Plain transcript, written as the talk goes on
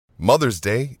Mother's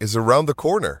Day is around the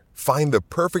corner. Find the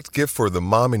perfect gift for the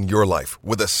mom in your life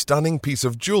with a stunning piece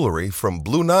of jewelry from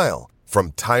Blue Nile.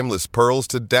 From timeless pearls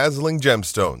to dazzling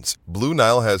gemstones, Blue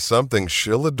Nile has something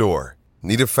she'll adore.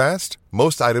 Need it fast?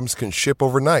 Most items can ship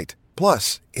overnight.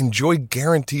 Plus, enjoy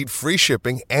guaranteed free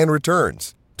shipping and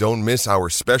returns. Don't miss our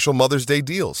special Mother's Day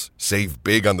deals. Save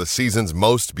big on the season's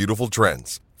most beautiful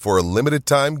trends. For a limited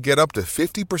time, get up to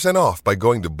 50% off by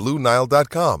going to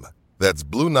BlueNile.com. That's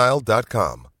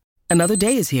BlueNile.com. Another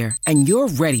day is here, and you're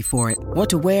ready for it. What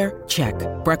to wear? Check.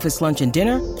 Breakfast, lunch, and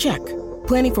dinner? Check.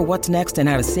 Planning for what's next and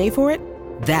how to save for it?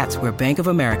 That's where Bank of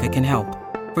America can help.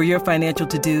 For your financial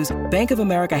to-dos, Bank of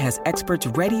America has experts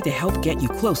ready to help get you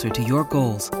closer to your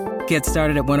goals. Get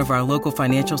started at one of our local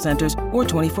financial centers or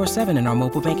 24/7 in our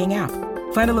mobile banking app.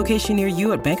 Find a location near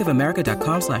you at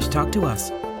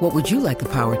bankofamerica.com/talktous. What would you like the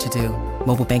power to do?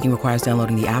 Mobile banking requires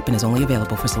downloading the app and is only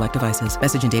available for select devices.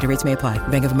 Message and data rates may apply.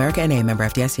 Bank of America NA, member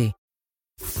FDIC.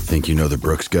 Think you know the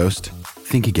Brooks Ghost?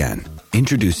 Think again.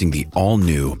 Introducing the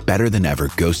all-new, better-than-ever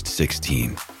Ghost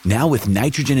 16. Now with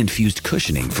nitrogen-infused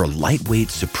cushioning for lightweight,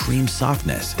 supreme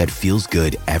softness that feels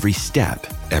good every step,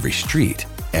 every street,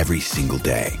 every single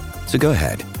day. So go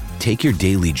ahead, take your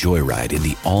daily joyride in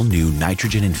the all-new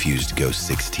nitrogen-infused Ghost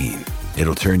 16.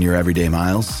 It'll turn your everyday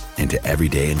miles into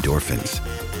everyday endorphins.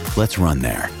 Let's run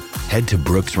there. Head to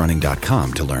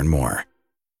brooksrunning.com to learn more.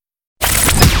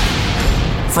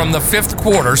 From the Fifth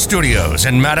Quarter Studios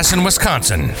in Madison,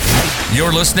 Wisconsin,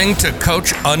 you're listening to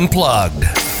Coach Unplugged.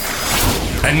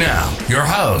 And now, your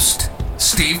host,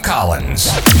 Steve Collins.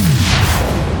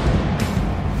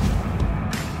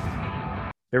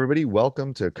 Hey everybody,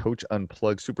 welcome to Coach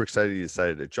Unplugged. Super excited you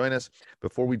decided to join us.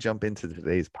 Before we jump into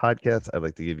today's podcast, I'd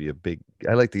like to give a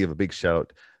big shout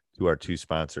out to our two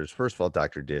sponsors. First of all,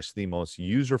 Dr. Dish, the most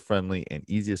user-friendly and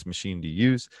easiest machine to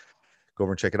use. Go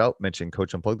over and check it out. Mention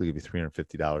Coach Unplugged. They'll give you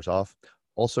 $350 off.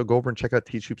 Also, go over and check out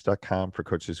teachhoops.com for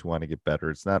coaches who want to get better.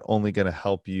 It's not only going to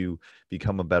help you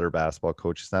become a better basketball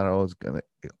coach. It's not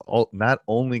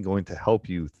only going to help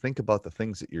you think about the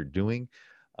things that you're doing,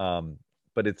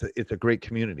 but it's a great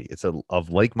community. It's of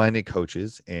like-minded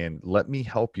coaches, and let me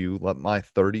help you. Let my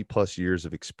 30 plus years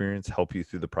of experience help you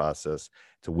through the process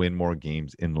to win more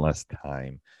games in less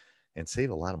time and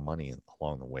save a lot of money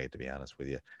along the way, to be honest with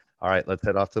you. All right, let's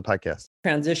head off to the podcast.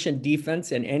 Transition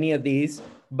defense in any of these,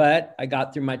 but I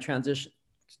got through my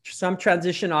some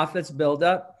transition offense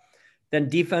buildup, then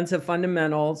defensive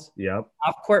fundamentals. Yep.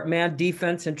 Off court man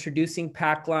defense, introducing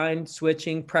pack line,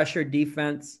 switching, pressure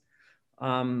defense,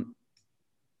 out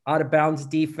of bounds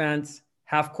defense,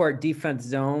 half court defense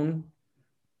zone.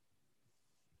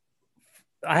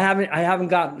 I haven't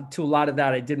gotten to a lot of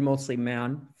that. I did mostly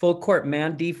man. Full court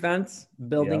man defense,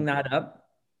 building that up.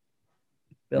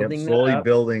 Slowly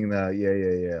building that.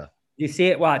 Yeah. You see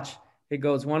it? Watch. It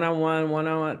goes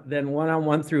one-on-one, then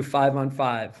one-on-one through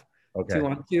 5-on-5. Okay.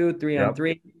 2-on-2,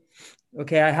 3-on-3.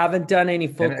 Okay, I haven't done any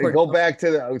full court. Go back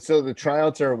to the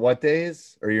tryouts are what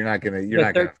days? Or you're not gonna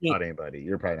cut anybody.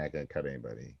 You're probably not gonna cut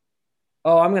anybody.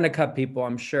 Oh, I'm gonna cut people,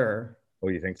 I'm sure. Oh,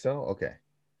 you think so? Okay.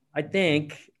 I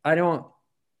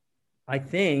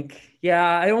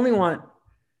only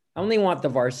want the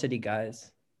varsity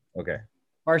guys. Okay.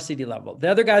 Varsity level. The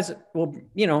other guys will,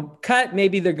 cut.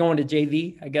 Maybe they're going to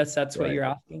JV. I guess that's what you're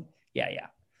asking. Yeah.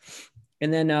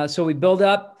 And then, so we build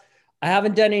up. I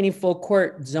haven't done any full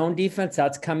court zone defense.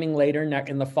 That's coming later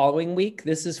in the following week.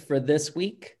 This is for this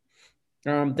week.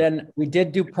 Then we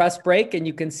did do press break, and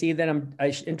you can see that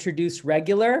I introduced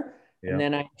regular, and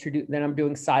then I'm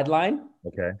doing sideline.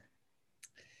 Okay.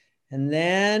 And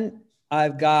then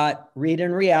I've got read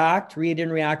and react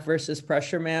versus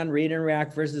pressure man, read and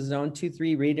react versus zone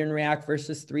 2-3, read and react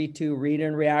versus 3-2, read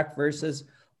and react versus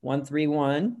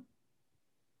 1-3-1.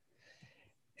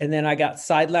 And then I got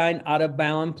sideline, out of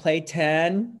bound, play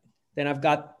 10. Then I've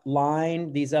got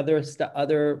line, these other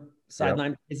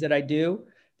sideline plays that I do.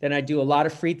 Then I do a lot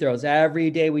of free throws.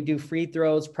 Every day we do free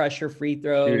throws, pressure free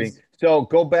throws. Shooting. So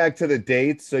go back to the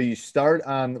dates. So you start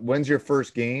on, when's your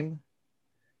first game?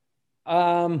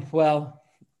 Well,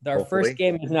 our first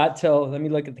game is not till, let me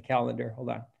look at the calendar. Hold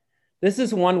on. This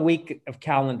is 1 week of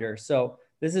calendar. So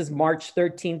this is March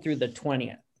 13th through the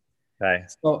 20th. Okay.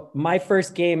 So my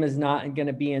first game is not going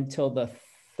to be until the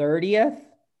 30th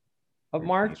of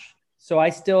March. So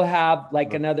I still have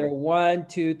like another 1,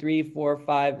 2, 3, 4,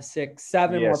 5, 6,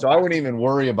 7 more. So I wouldn't even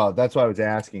worry about, that's why I was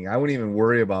asking. I wouldn't even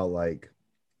worry about like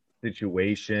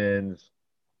situations,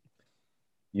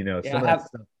 some of that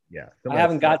stuff. Yeah. I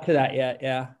haven't got to that yet.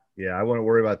 Yeah. Yeah. I wouldn't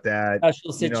worry about that.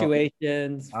 Special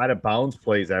situations. Out of bounds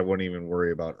plays, I wouldn't even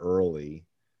worry about early.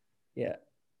 Yeah.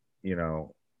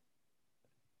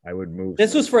 I would move.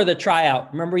 This was for the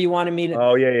tryout. Remember, you wanted me to.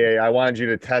 Oh yeah. I wanted you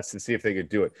to test to see if they could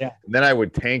do it. Yeah. And then I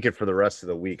would tank it for the rest of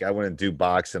the week. I wouldn't do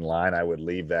box and line. I would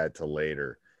leave that till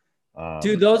later.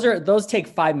 Dude, those take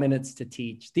 5 minutes to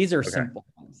teach. These are simple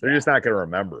ones. They're just not going to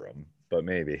remember them, but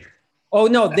maybe. Oh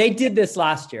no, they did this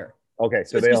last year. Okay,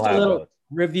 so it's they'll just have a little those.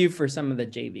 review for some of the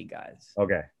JV guys.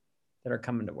 Okay. That are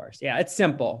coming to ours. Yeah, it's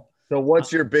simple. So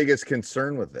what's your biggest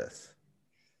concern with this?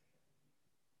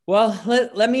 Well,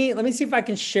 let me see if I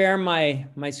can share my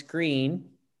screen.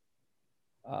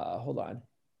 Hold on.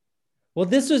 Well,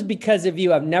 this was because of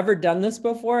you. I've never done this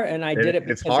before, and I did it.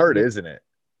 It's hard, isn't it?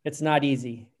 It's not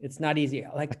easy. It's not easy.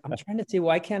 Like, I'm trying to see,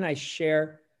 why can't I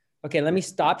share? Okay, let me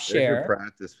stop share.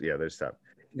 Practice. Yeah, there's stuff.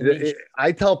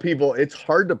 I tell people it's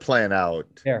hard to plan out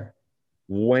there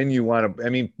when you want to. I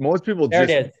mean, most people there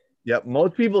just. It is. Yep,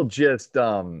 most people just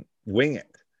wing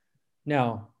it.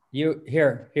 No,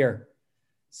 here.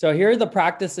 So here are the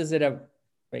practices that have.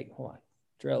 Wait, hold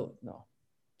on.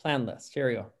 Plan list. Here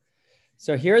we go.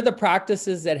 So here are the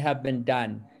practices that have been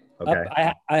done.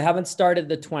 Okay. I haven't started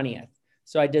the 20th.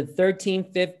 So I did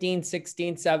 13, 15,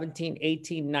 16, 17,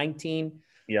 18, 19.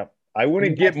 Yep. I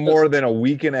wouldn't get more than a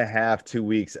week and a half, 2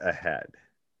 weeks ahead.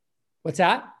 What's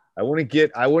that? I wouldn't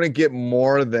get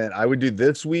more than I would do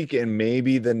this week and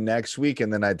maybe the next week,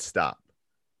 and then I'd stop.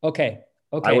 Okay.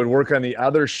 I would work on the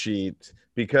other sheet,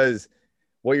 because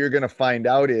what you're going to find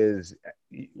out is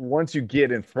once you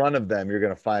get in front of them, you're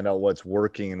going to find out what's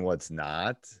working and what's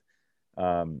not.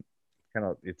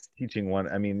 It's teaching one.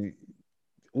 I mean,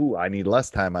 I need less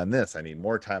time on this. I need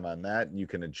more time on that. And you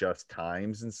can adjust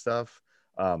times and stuff.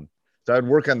 So I'd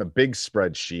work on the big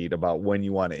spreadsheet about when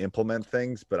you want to implement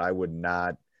things, but I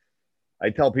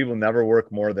tell people never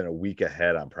work more than a week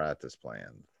ahead on practice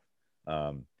plans.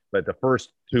 But the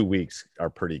first 2 weeks are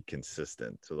pretty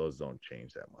consistent. So those don't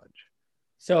change that much.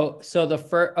 So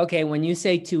when you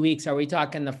say 2 weeks, are we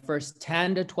talking the first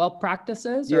 10 to 12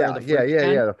 practices? Yeah.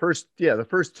 The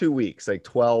first 2 weeks, like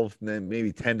 12, and then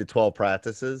maybe 10 to 12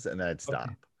 practices, and then I'd stop.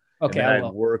 Okay. I'd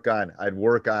work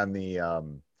on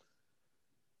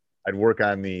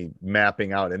the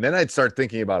mapping out, and then I'd start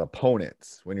thinking about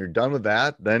opponents. When you're done with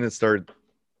that, then I'd start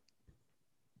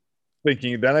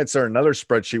another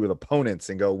spreadsheet with opponents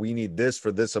and go, we need this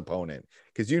for this opponent.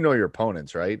 Because you know your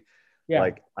opponents, right? Yeah.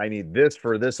 Like, I need this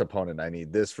for this opponent. I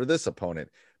need this for this opponent,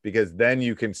 because then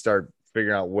you can start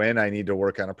figuring out when I need to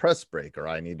work on a press break, or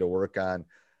I need to work on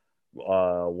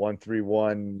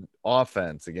 1-3-1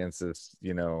 offense against this,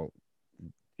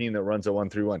 team that runs a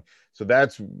 1-3-1. So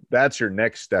that's your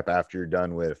next step after you're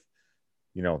done with,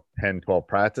 10, 12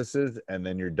 practices. And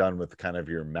then you're done with kind of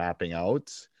your mapping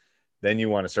out. Then you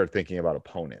want to start thinking about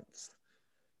opponents,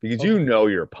 because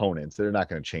your opponents, they're not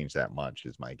going to change that much,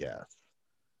 is my guess.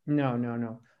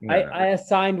 No. I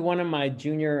assigned one of my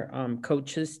junior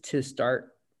coaches to start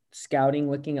scouting,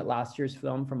 looking at last year's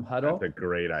film from Huddle. That's a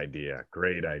great idea.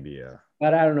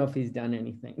 But I don't know if he's done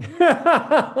anything.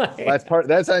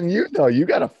 That's on you though. You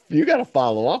gotta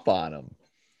follow up on him.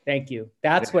 Thank you.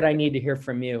 That's what I need to hear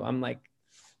from you. I'm like,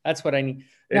 that's what I need.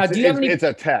 Now, do you have any? It's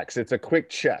a text. It's a quick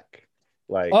check.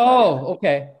 Like,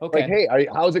 okay. Like, hey,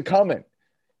 how's it coming?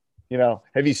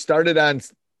 Have you started on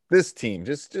this team?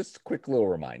 Just quick little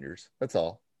reminders. That's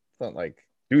all. It's not like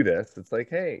do this. It's like,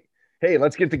 hey,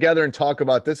 let's get together and talk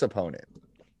about this opponent.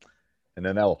 And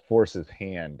then that will force his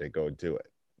hand to go do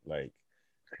it. Like,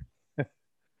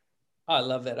 I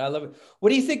love it. What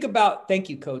do you think about, thank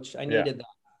you, coach. I needed that.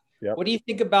 Yep. What do you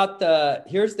think about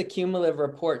here's the cumulative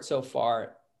report so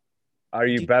far. Are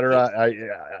you better? How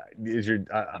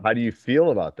do you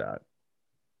feel about that?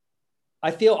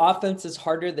 I feel offense is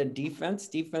harder than defense.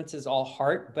 Defense is all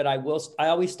heart, but I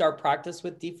always start practice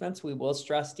with defense. We will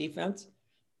stress defense,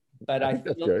 but I think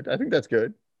that's good. I think that's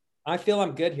good. I feel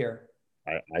I'm good here.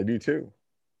 I do too.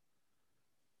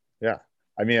 Yeah.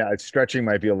 I mean, stretching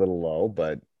might be a little low,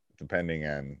 but depending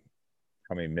on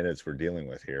how many minutes we're dealing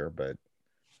with here, but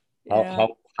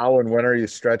how and when are you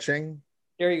stretching?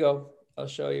 Here you go. I'll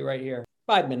show you right here.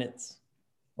 5 minutes.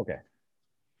 Okay.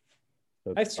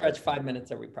 So I stretch 5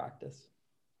 minutes every practice.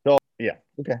 So yeah.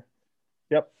 Okay.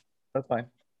 Yep. That's fine.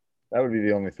 That would be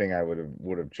the only thing I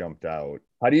would have jumped out.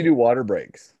 How do you do water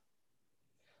breaks?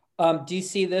 Do you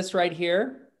see this right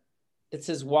here? It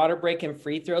says water break and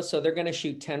free throws. So they're going to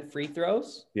shoot 10 free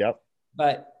throws. Yep.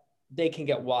 But they can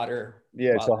get water.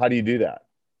 Yeah. So how do you do that?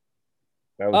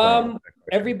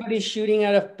 Everybody's shooting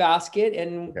at a basket,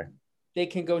 and they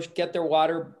can go get their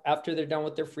water after they're done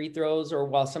with their free throws, or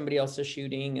while somebody else is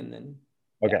shooting, and then.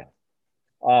 Okay.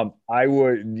 You're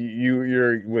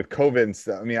with COVID and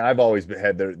stuff. I mean, I've always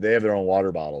had they have their own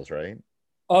water bottles, right?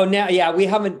 Oh, now, yeah, we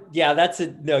haven't. Yeah, that's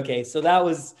it. Okay. So that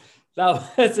was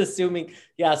That was assuming.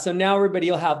 Yeah. So now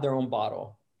everybody will have their own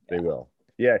bottle. They will.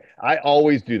 Yeah. I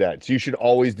always do that. So you should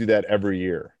always do that every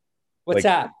year. What's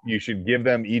that? You should give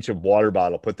them each a water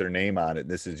bottle, put their name on it.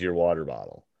 This is your water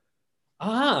bottle.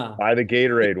 Buy the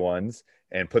Gatorade ones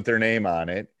and put their name on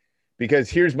it. Because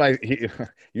here's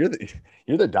you're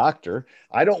the doctor.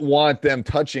 I don't want them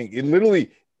touching it.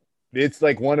 Literally, it's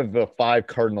like one of the 5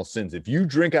 cardinal sins. If you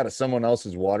drink out of someone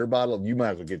else's water bottle, you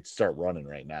might as well start running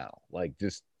right now. Like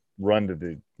just run to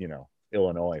the,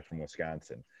 Illinois from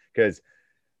Wisconsin, because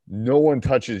no one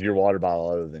touches your water bottle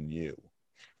other than you.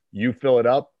 You fill it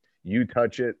up, you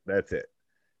touch it, that's it.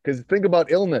 Because think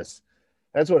about illness.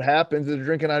 That's what happens. They're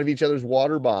drinking out of each other's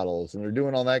water bottles and they're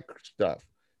doing all that stuff.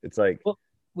 It's like, well,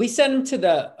 we send them to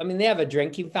they have a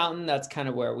drinking fountain. That's kind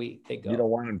of where they go. You don't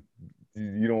want them.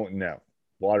 You don't know.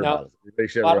 Water bottles. They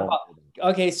should have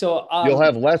okay. So you'll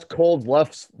have less colds,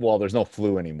 well, there's no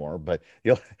flu anymore, but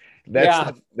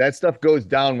that stuff goes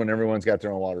down when everyone's got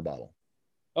their own water bottle.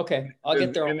 Okay. I'll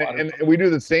get their own water bottle. And we do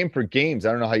the same for games.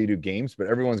 I don't know how you do games, but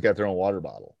everyone's got their own water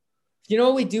bottle. You know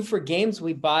what we do for games?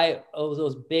 We buy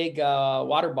those big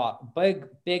water bottle,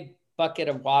 big bucket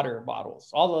of water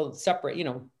bottles, all the separate,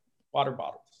 water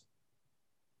bottles.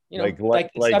 Like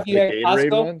the stuff you get at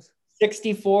Costco, ones?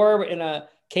 64 in a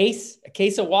case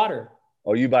of water.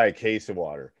 Oh, you buy a case of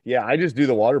water. Yeah, I just do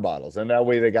the water bottles. And that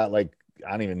way they got I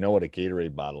don't even know what a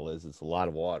Gatorade bottle is. It's a lot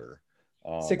of water.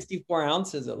 64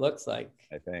 ounces, it looks like.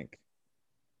 I think.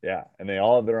 Yeah, and they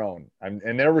all have their own.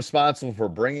 And they're responsible for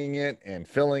bringing it and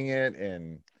filling it.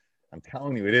 And I'm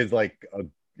telling you, it is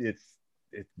it's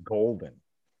golden.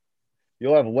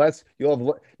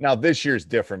 Now this year's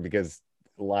different because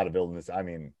a lot of illness. I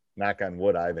mean, knock on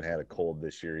wood, I haven't had a cold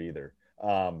this year either.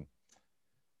 But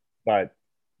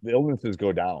the illnesses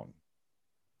go down.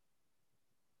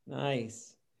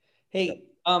 Nice. Hey,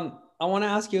 I want to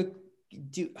ask you,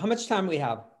 how much time we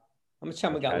have? How much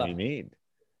time we got left? You need.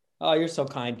 Oh, you're so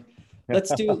kind.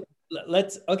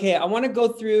 Okay. I want to go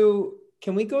through,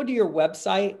 can we go to your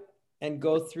website and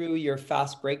go through your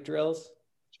fast break drills?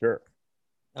 Sure.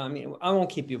 I won't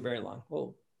keep you very long.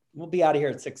 We'll be out of here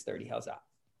at 6:30. How's that?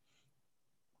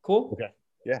 Cool. Okay.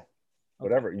 Yeah.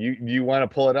 Whatever. Okay. You want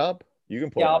to pull it up? You can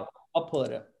pull it up. I'll pull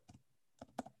it up.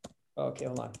 Okay,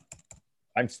 hold on.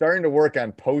 I'm starting to work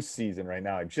on postseason right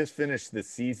now. I just finished the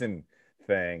season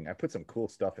thing. I put some cool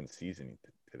stuff in season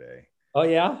today. Oh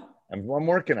yeah. I'm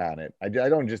working on it. I got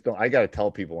to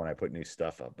tell people when I put new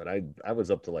stuff up, but I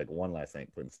was up to 1 last night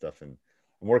putting stuff in.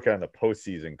 I'm working on the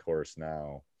postseason course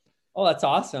now. Oh, that's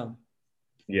awesome.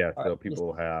 Yeah. So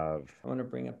people have. I want to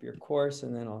bring up your course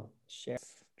and then I'll share.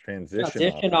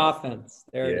 Transition offense.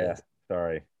 There it is.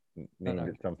 Sorry. Named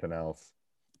it something else.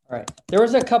 All right. There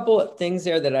was a couple of things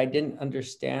there that I didn't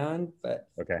understand, but.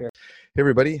 Okay. Hey,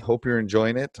 everybody. Hope you're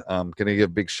enjoying it. I'm going to give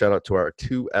a big shout out to our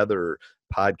 2 other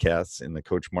podcasts in the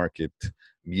Coach Market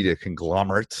media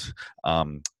conglomerate,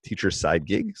 Teacher Side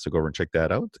Gig. So go over and check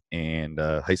that out. And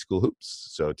High School Hoops.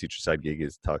 So Teacher Side Gig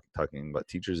is talking about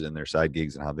teachers and their side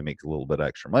gigs and how they make a little bit of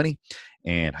extra money.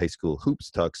 And High School Hoops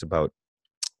talks about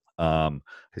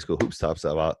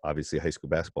obviously high school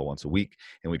basketball once a week,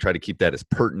 and we try to keep that as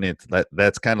pertinent.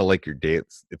 That's kind of like your day.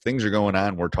 If things are going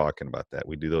on, we're talking about that.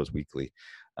 We do those weekly,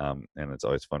 and it's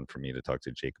always fun for me to talk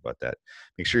to Jake about that.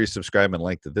 Make sure you subscribe and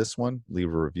like to this one. Leave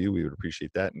a review. We would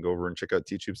appreciate that. And go over and check out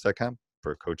teachhoops.com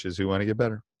for coaches who want to get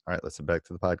better. All right, let's get back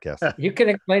to the podcast. You can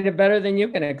explain it better than you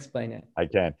can explain it. I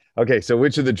can. Okay, so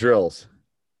which of the drills?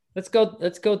 Let's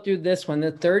go through this one.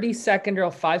 The 30-second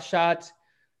drill, 5 shots.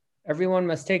 Everyone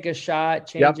must take a shot,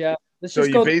 change up. Let's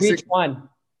just go through each one.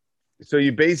 So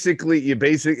you basically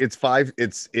it's 5.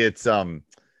 It's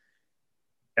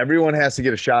everyone has to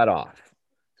get a shot off.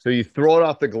 So you throw it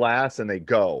off the glass and they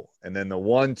go. And then the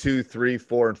 1, 2, 3,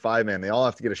 4, and 5 man, they all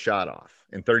have to get a shot off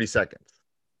in 30 seconds.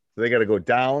 So they got to go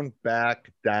down,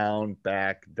 back, down,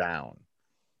 back, down.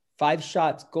 5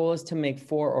 shots. Goal is to make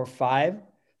 4 or 5.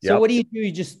 So what do?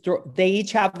 You just throw, they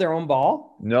each have their own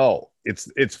ball? No,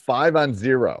 it's 5 on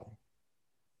 0.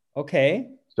 Okay.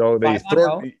 So they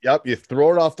you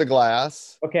throw it off the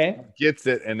glass. Okay. Gets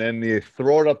it, and then you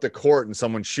throw it up the court and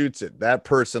someone shoots it. That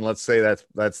person, let's say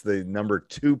that's the number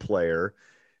 2 player.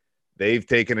 They've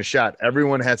taken a shot.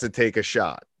 Everyone has to take a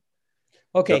shot.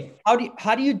 Okay. So,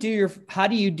 how do you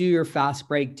do your fast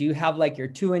break? Do you have your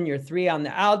 2 and your 3 on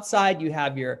the outside? You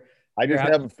have your I just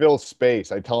have them fill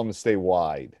space. I tell them to stay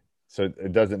wide. So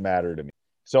it doesn't matter to me.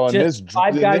 So on this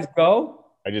 5 guys go?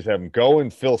 I just have them go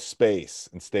and fill space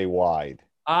and stay wide.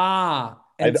 I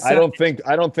don't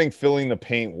think filling the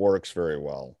paint works very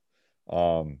well.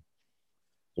 So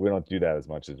we don't do that as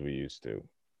much as we used to.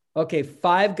 Okay,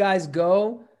 5 guys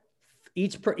go.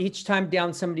 Each time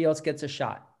down, somebody else gets a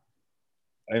shot.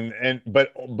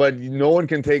 But no one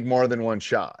can take more than one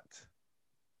shot.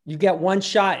 You get one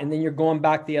shot and then you're going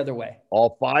back the other way.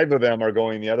 All 5 of them are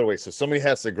going the other way. So somebody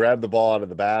has to grab the ball out of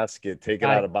the basket, take it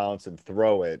out of bounds, and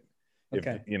throw it.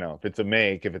 Okay. If it's a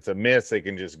make, if it's a miss, they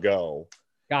can just go.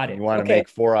 Got it. You want to make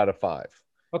 4 out of 5.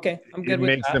 Okay. I'm good with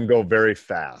that. It makes them go very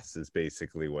fast is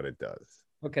basically what it does.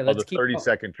 Okay. Let's keep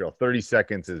 30-second drill. 30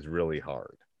 seconds is really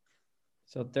hard.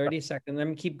 So 30 seconds. Let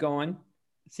me keep going.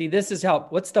 See, this is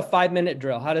help. What's the 5-minute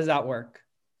drill? How does that work?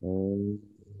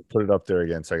 Put it up there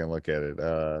again so I can look at it.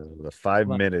 The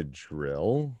 5-minute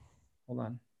drill. Hold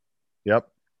on. Yep.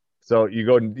 So you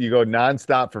go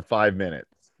nonstop for 5 minutes.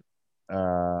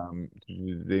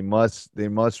 They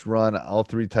must run all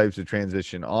 3 types of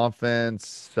transition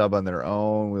offense, sub on their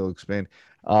own. We'll expand.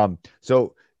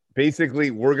 So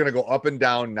basically we're going to go up and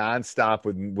down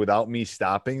nonstop without me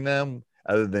stopping them,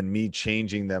 other than me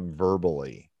changing them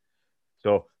verbally.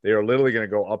 So they are literally going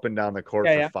to go up and down the court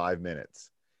for 5 minutes.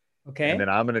 Okay. And then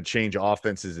I'm going to change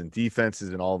offenses and defenses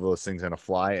and all of those things on a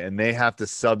fly, and they have to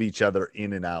sub each other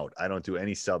in and out. I don't do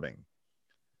any subbing.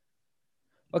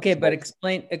 Okay, but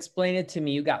explain it to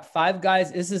me. You got 5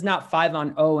 guys. This is not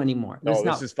 5-on-0 anymore.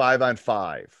 This is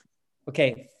 5-on-5.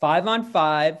 Okay,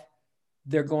 5-on-5.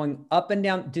 They're going up and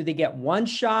down. Do they get one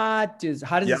shot?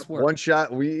 How does this work? One shot.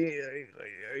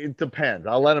 It depends.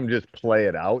 I'll let them just play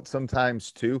it out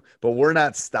sometimes too, but we're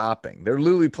not stopping. They're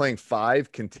literally playing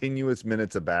 5 continuous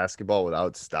minutes of basketball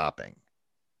without stopping.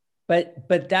 But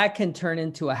that can turn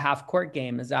into a half-court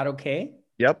game. Is that okay?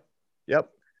 Yep.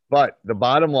 But the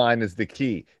bottom line is the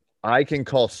key. I can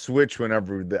call switch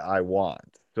whenever I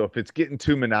want. So if it's getting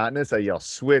too monotonous, I yell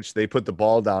switch. They put the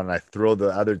ball down and I throw the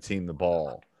other team the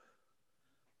ball.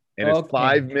 And it's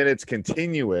 5 minutes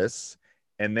continuous,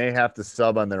 and they have to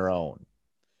sub on their own.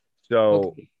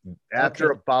 So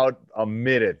after about a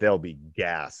minute, they'll be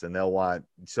gassed and they'll want.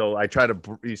 So I try to.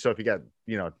 So if you got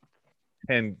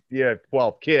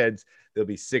 12 kids, there'll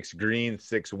be 6 greens,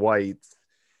 6 whites.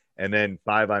 And then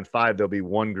 5-on-5, there'll be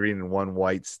 1 green and 1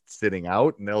 white sitting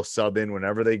out, and they'll sub in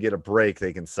whenever they get a break.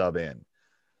 They can sub in.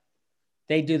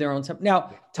 They do their own sub.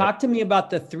 Now, talk to me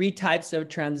about the 3 types of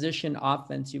transition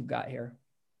offense you've got here.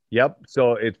 Yep.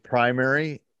 So it's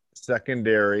primary,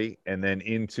 secondary, and then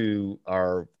into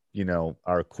our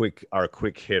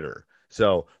quick hitter.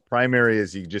 So primary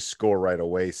is you just score right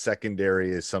away.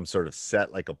 Secondary is some sort of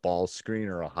set, like a ball screen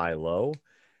or a high-low.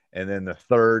 And then the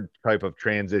third type of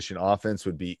transition offense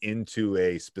would be into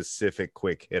a specific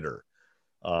quick hitter.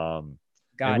 We don't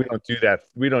do that.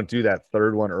 We don't do that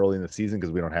third one early in the season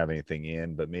because we don't have anything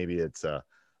in, but maybe it's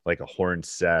like a horn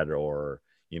set or,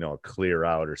 a clear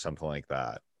out or something like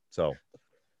that. So,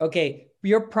 okay.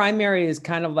 Your primary is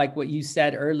kind of like what you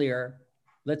said earlier.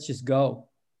 Let's just go.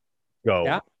 Yeah.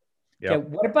 Yep. Okay.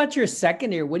 What about your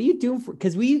secondary? What are you doing for?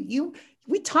 Because we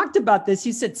talked about this.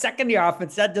 You said secondary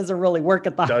offense. That doesn't really work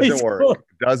at the high school.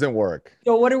 Doesn't work.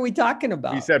 So what are we talking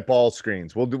about? We said ball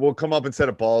screens. We'll come up and set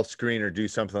a ball screen or do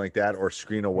something like that, or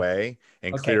screen away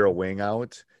and clear a wing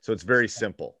out. So it's very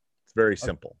simple. It's very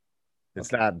simple.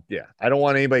 It's not. Yeah. I don't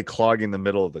want anybody clogging the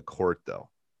middle of the court though.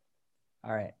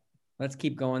 All right. Let's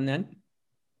keep going then.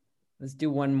 Let's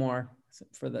do one more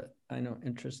for the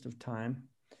interest of time.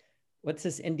 What's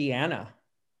this Indiana?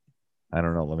 I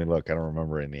don't know. Let me look. I don't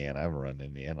remember Indiana. I haven't run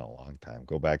Indiana in a long time.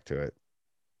 Go back to it.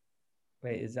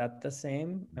 Wait, is that the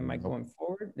same? Am I going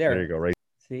forward? There you go. Right.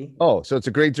 See? Oh, so it's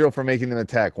a great drill for making them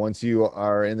attack. Once you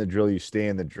are in the drill, you stay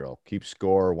in the drill. Keep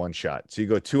score 1 shot. So you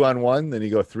go 2-on-1, then you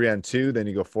go 3-on-2, then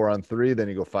you go 4-on-3, then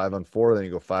you go 5-on-4, then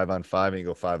you go 5-on-5, and you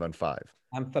go 5-on-5.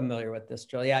 I'm familiar with this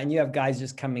drill. Yeah, and you have guys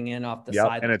just coming in off the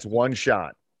side. And it's 1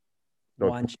 shot. So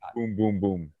 1 shot. Boom, boom,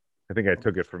 boom. I think I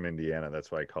took it from Indiana.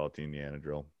 That's why I call it the Indiana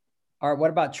drill. All right.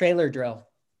 What about trailer drill?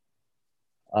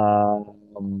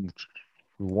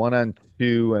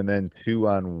 1-on-2 and then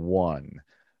 2-on-1.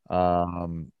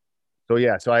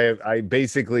 So I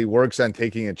basically works on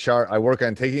taking a charge. I work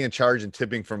on taking a charge and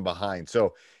tipping from behind.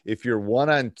 So if you're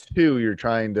 1-on-2, you're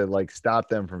trying to stop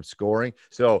them from scoring.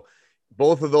 So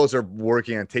both of those are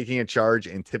working on taking a charge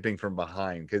and tipping from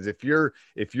behind. Because if you're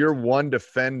one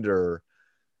defender,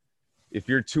 if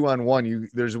you're 2-on-1,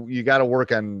 you got to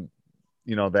work on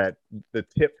that the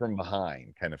tip from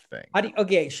behind kind of thing.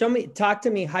 Talk to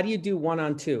me. How do you do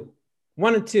 1-on-2?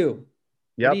 1-on-2.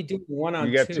 Yep. What do you do 1-on-2?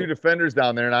 You got 2 defenders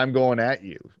down there and I'm going at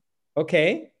you.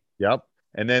 Okay. Yep.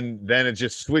 And then it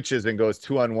just switches and goes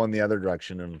 2-on-1 the other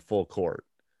direction in full court.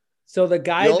 So the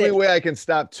only way I can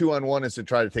stop 2-on-1 is to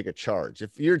try to take a charge.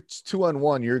 If you're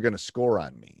 2-on-1, you're going to score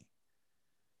on me.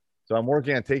 So I'm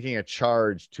working on taking a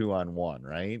charge 2-on-1,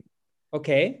 right?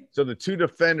 Okay. So the two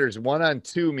defenders,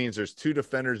 1-on-2 means there's two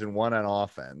defenders and one on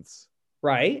offense.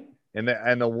 Right. And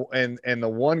the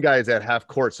one guy is at half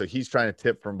court, so he's trying to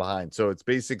tip from behind. So it's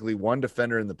basically one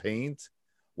defender in the paint,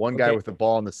 one guy with the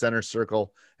ball in the center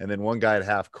circle, and then one guy at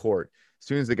half court. As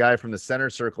soon as the guy from the center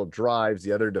circle drives,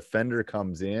 the other defender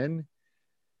comes in.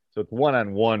 So it's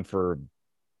 1-on-1 for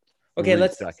okay.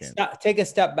 Let's take a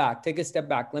step back.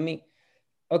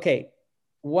 Okay.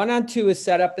 1-on-2 is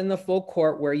set up in the full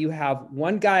court where you have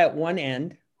one guy at one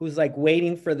end who's like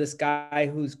waiting for this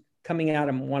guy who's coming at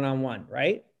him 1-on-1,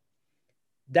 right?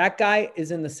 That guy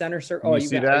is in the center circle. You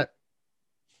see that?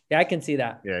 Yeah, I can see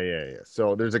that. Yeah.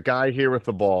 So there's a guy here with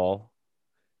the ball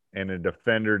and a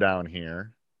defender down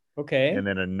here. Okay. And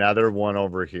then another one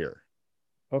over here.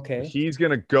 Okay. He's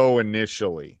going to go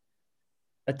initially.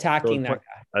 Attacking that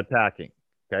guy. Attacking.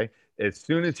 Okay. As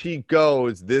soon as he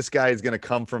goes, this guy is going to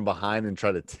come from behind and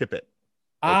try to tip it.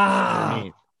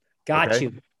 Got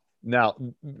you. Now,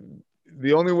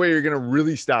 the only way you're going to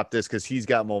really stop this, because he's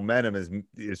got momentum,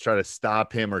 is try to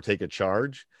stop him or take a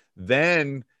charge.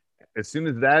 Then, as soon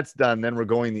as that's done, then we're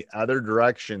going the other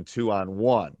direction,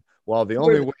 2-on-1. Well, the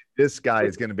only way this guy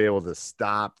is going to be able to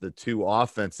stop the two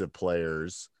offensive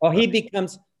players. Well,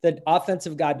 the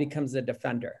offensive guy becomes the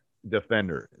defender.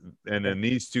 And then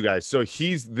these two guys. So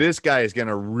this guy is going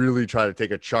to really try to take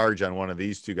a charge on one of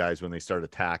these two guys when they start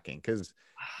attacking. Because,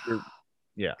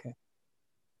 yeah. Okay. Does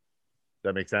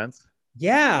that make sense?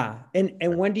 Yeah.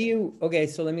 And when do you? Okay,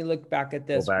 so let me look back at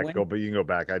this. But you can go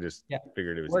back. I just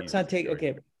figured it was works on take.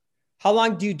 Okay. How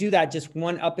long do you do that? Just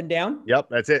one up and down? Yep,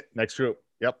 that's it. Next group.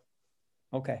 Yep.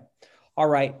 Okay. All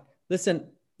right. Listen.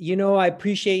 I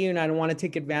appreciate you and I don't want to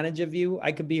take advantage of you.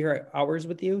 I could be here hours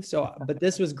with you. So, but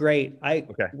this was great.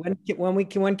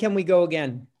 When can we go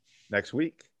again? Next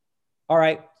week. All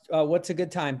right. What's a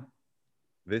good time?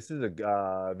 This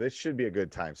should be a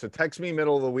good time. So text me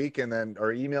middle of the week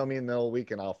or email me in the middle of the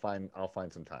week and I'll find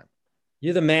some time.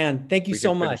 You're the man. Thank you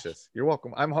so much. You're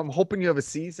welcome. I'm hoping you have a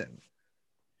season.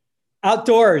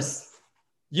 Outdoors.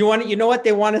 You know what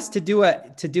they want us to do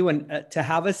to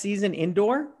have a season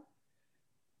indoor?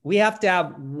 We have to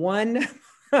have one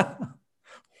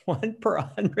per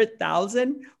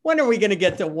 100,000. When are we going to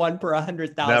get to 1 per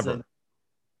 100,000?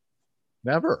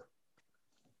 Never.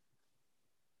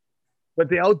 But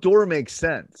the outdoor makes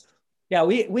sense. Yeah,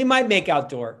 we might make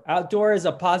outdoor. Outdoor is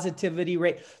a positivity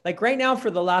rate. Like right now, for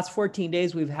the last 14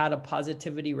 days, we've had a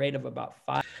positivity rate of about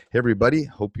 5. Hey, everybody.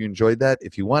 Hope you enjoyed that.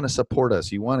 If you want to support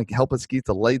us, you want to help us keep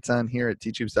the lights on here at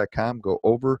teachhoops.com, go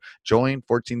over, join,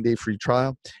 14-day free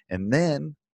trial, and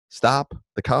then stop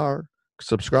the car,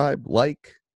 subscribe,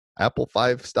 like, Apple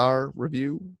 5-star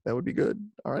review. That would be good.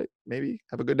 All right. Maybe.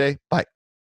 Have a good day. Bye.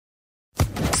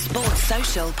 Sports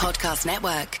Social Podcast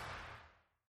Network.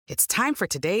 It's time for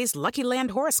today's Lucky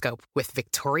Land horoscope with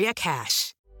Victoria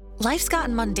Cash. Life's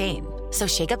gotten mundane, so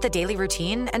shake up the daily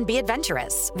routine and be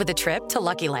adventurous with a trip to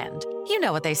Lucky Land. You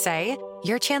know what they say.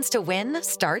 Your chance to win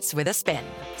starts with a spin.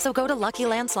 So go to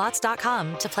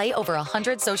LuckyLandSlots.com to play over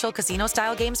 100 social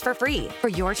casino-style games for free for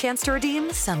your chance to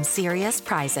redeem some serious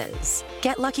prizes.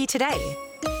 Get lucky today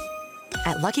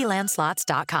at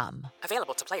LuckyLandSlots.com.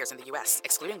 Available to players in the U.S.,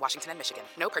 excluding Washington and Michigan.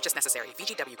 No purchase necessary.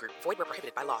 VGW Group. Void where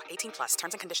prohibited by law. 18+.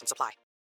 Terms and conditions apply.